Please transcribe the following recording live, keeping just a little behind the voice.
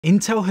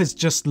Intel has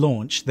just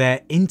launched their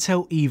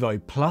Intel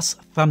Evo plus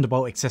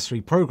Thunderbolt accessory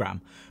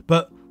program,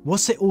 but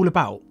what's it all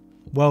about?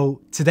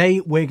 Well, today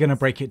we're going to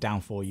break it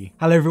down for you.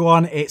 Hello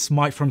everyone, it's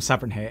Mike from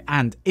Sabrent here,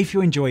 and if you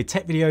enjoy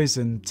tech videos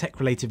and tech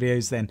related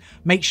videos, then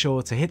make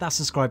sure to hit that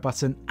subscribe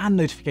button and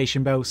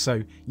notification bell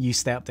so you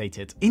stay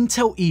updated.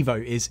 Intel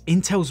Evo is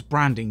Intel's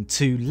branding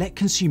to let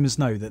consumers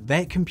know that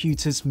their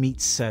computers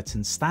meet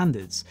certain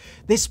standards.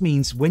 This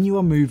means when you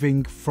are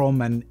moving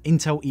from an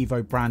Intel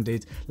Evo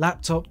branded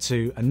laptop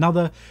to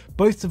another,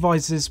 both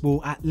devices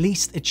will at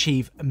least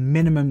achieve a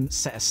minimum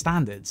set of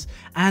standards.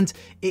 And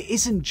it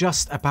isn't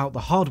just about the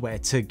hardware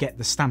to get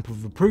the stamp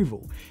of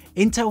approval.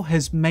 Intel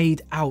has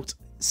made out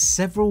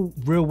several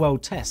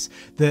real-world tests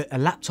that a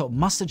laptop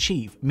must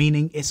achieve,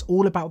 meaning it's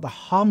all about the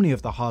harmony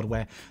of the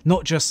hardware,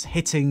 not just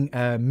hitting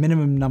a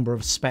minimum number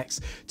of specs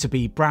to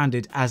be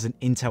branded as an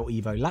Intel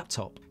Evo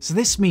laptop. So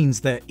this means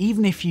that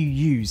even if you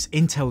use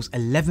Intel's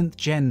 11th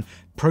gen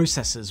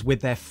processors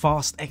with their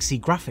fast Xe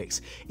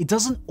graphics, it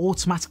doesn't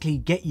automatically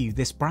get you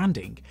this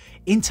branding.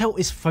 Intel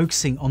is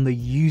focusing on the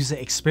user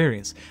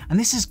experience, and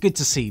this is good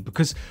to see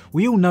because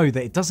we all know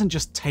that it doesn't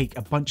just take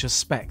a bunch of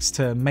specs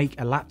to make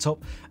a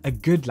laptop a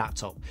good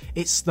laptop,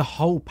 it's the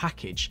whole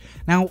package.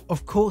 Now,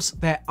 of course,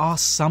 there are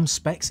some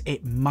specs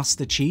it must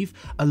achieve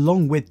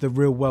along with the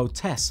real world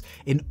tests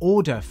in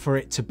order for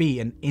it to be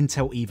an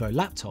Intel Evo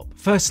laptop.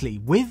 Firstly,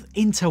 with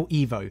Intel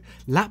Evo,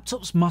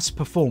 laptops must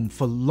perform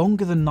for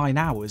longer than 9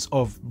 hours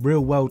of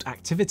real-world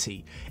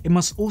activity. It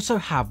must also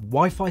have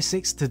Wi-Fi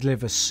 6 to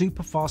deliver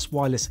super fast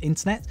wireless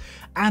internet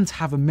and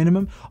have a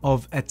minimum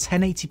of a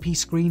 1080p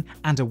screen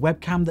and a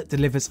webcam that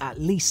delivers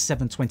at least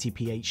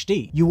 720p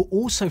HD. You will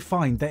also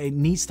find that it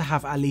needs to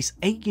have at least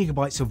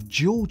 8GB of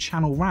dual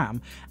channel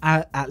RAM,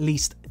 at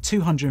least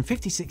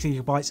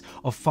 256GB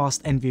of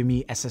fast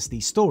NVMe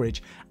SSD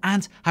storage,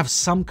 and have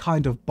some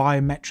kind of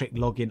biometric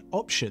login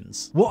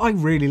options. What I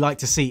really like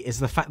to see is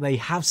the fact they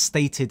have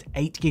stated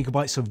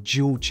 8GB of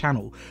dual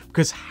channel,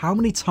 because how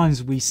many times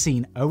have we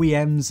seen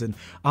OEMs and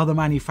other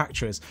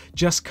manufacturers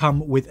just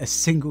come with a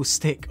single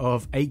stick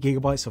of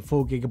 8GB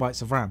or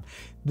 4GB of RAM?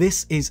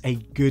 This is a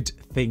good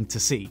thing to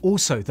see.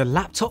 Also, the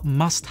laptop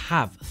must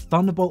have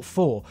Thunderbolt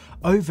 4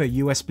 over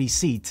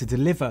USB-C to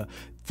deliver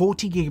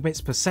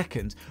 40GB per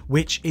second,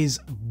 which is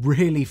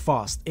really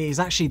fast. It is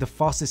actually the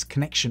fastest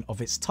connection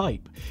of its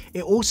type.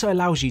 It also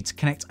allows you to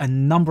connect a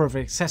number of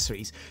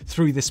accessories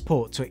through this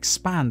port to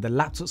expand the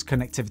laptop's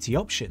connectivity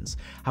options.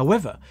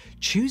 However,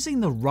 choosing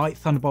the right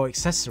Thunderbolt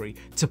accessory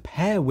to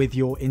pair with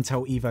your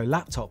Intel Evo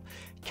laptop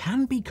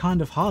can be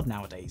kind of hard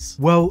nowadays.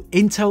 Well,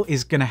 Intel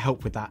is going to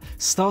help with that,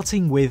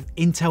 starting with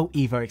Intel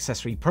Evo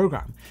accessory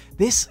program.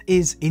 This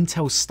is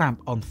Intel's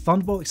stamp on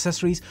Thunderbolt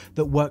accessories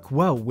that work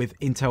well with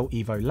Intel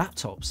Evo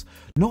laptops.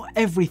 Not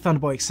every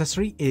Thunderbolt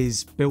accessory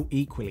is built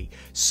equally,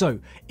 so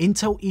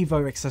Intel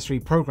Evo accessory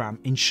program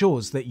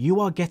ensures that you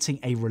are getting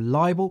a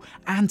reliable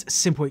and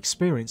simple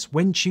experience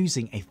when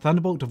choosing a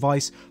Thunderbolt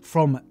device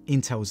from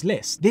Intel's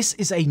list. This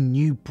is a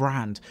new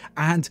brand,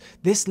 and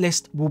this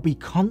list will be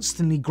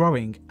constantly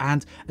growing,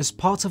 and as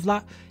part of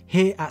that,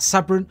 here at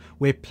Sabrent,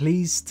 we're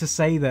pleased to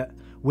say that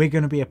we're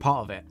going to be a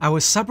part of it. Our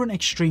Sabrent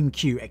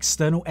XTRM-Q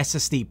external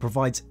SSD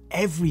provides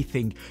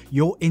everything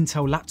your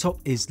Intel laptop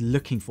is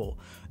looking for.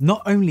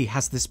 Not only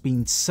has this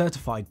been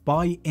certified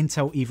by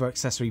Intel Evo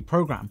accessory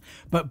program,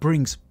 but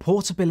brings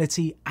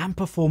portability and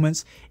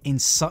performance in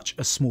such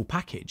a small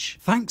package.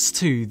 Thanks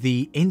to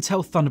the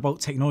Intel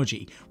Thunderbolt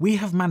technology, we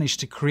have managed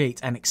to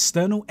create an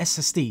external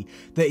SSD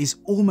that is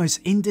almost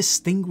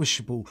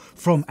indistinguishable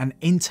from an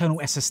internal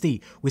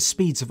SSD with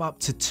speeds of up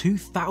to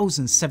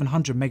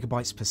 2,700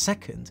 megabytes per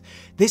second.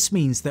 This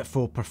means that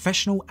for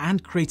professional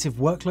and creative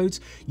workloads,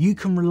 you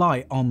can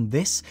rely on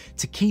this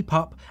to keep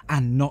up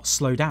and not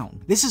slow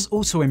down. This is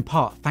also in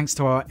part thanks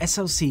to our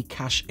SLC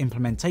cache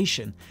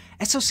implementation.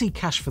 SLC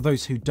cache, for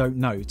those who don't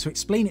know, to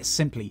explain it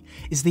simply,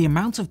 is the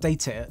amount of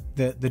data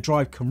that the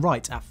drive can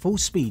write at full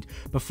speed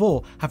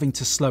before having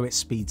to slow its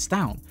speeds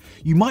down.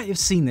 You might have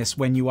seen this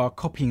when you are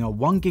copying a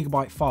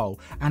 1GB file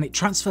and it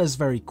transfers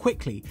very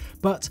quickly,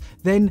 but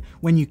then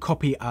when you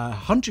copy a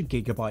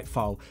 100GB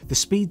file, the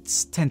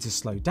speeds tend to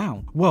slow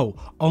down. Well,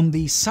 on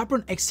the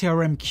Sabrent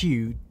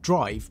XTRM-Q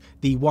drive,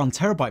 the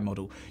 1TB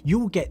model, you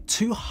will get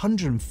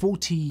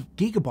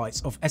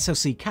 240GB of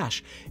SLC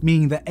cache,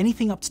 meaning that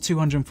anything up to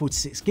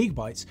 246GB,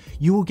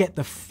 you will get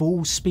the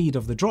full speed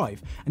of the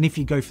drive. And if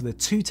you go for the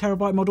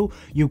 2TB model,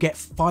 you'll get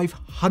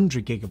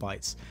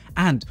 500GB.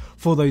 And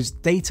for those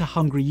data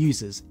hungry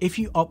users, if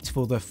you opt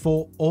for the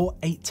 4 or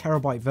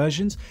 8TB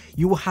versions,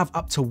 you will have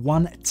up to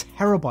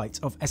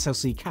 1TB of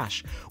SLC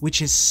cache,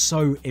 which is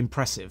so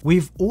impressive.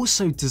 We've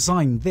also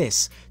designed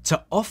this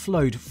to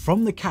offload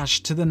from the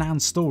cache to the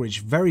NAND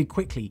storage very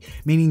quickly,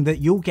 meaning that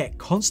you'll get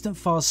constant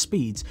fast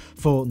speeds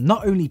for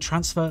not only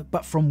transfer,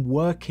 but from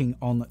working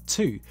on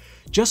too.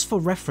 Just for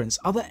reference,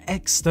 other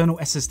external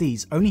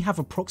SSDs only have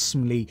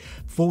approximately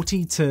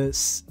 40 to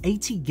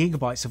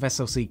 80GB of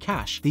SLC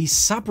cache. The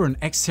Sabrent Sabrent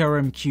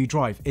XTRM-Q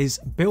drive is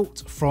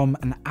built from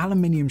an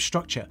aluminium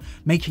structure,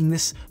 making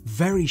this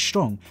very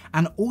strong,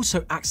 and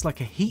also acts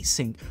like a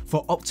heatsink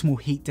for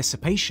optimal heat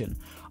dissipation.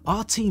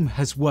 Our team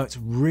has worked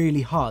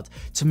really hard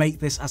to make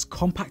this as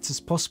compact as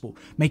possible,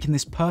 making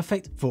this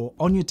perfect for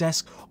on your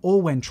desk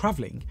or when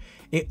traveling.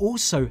 It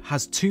also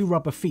has 2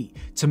 rubber feet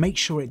to make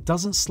sure it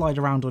doesn't slide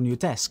around on your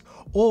desk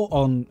or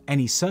on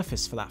any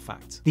surface for that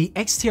fact. The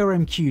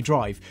XTRM-Q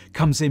drive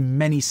comes in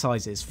many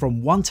sizes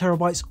from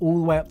 1TB all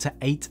the way up to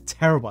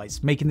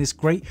 8TB, making this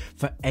great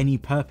for any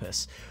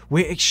purpose.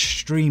 We're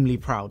extremely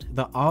proud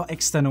that our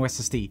external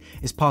SSD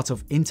is part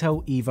of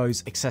Intel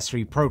Evo's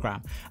Accessory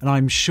program, and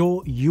I'm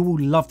sure you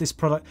will love this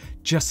product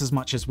just as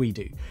much as we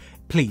do.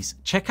 Please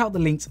check out the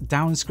links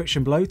down in the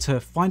description below to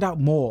find out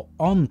more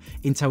on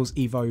Intel's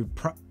Evo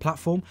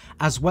platform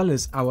as well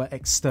as our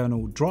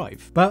external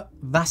drive. But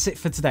that's it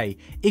for today.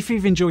 If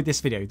you've enjoyed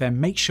this video, then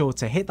make sure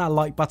to hit that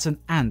like button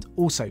and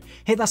also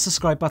hit that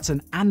subscribe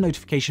button and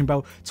notification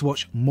bell to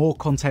watch more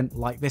content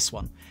like this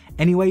one.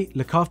 Anyway,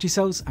 look after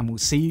yourselves and we'll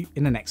see you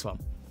in the next one.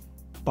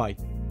 Bye.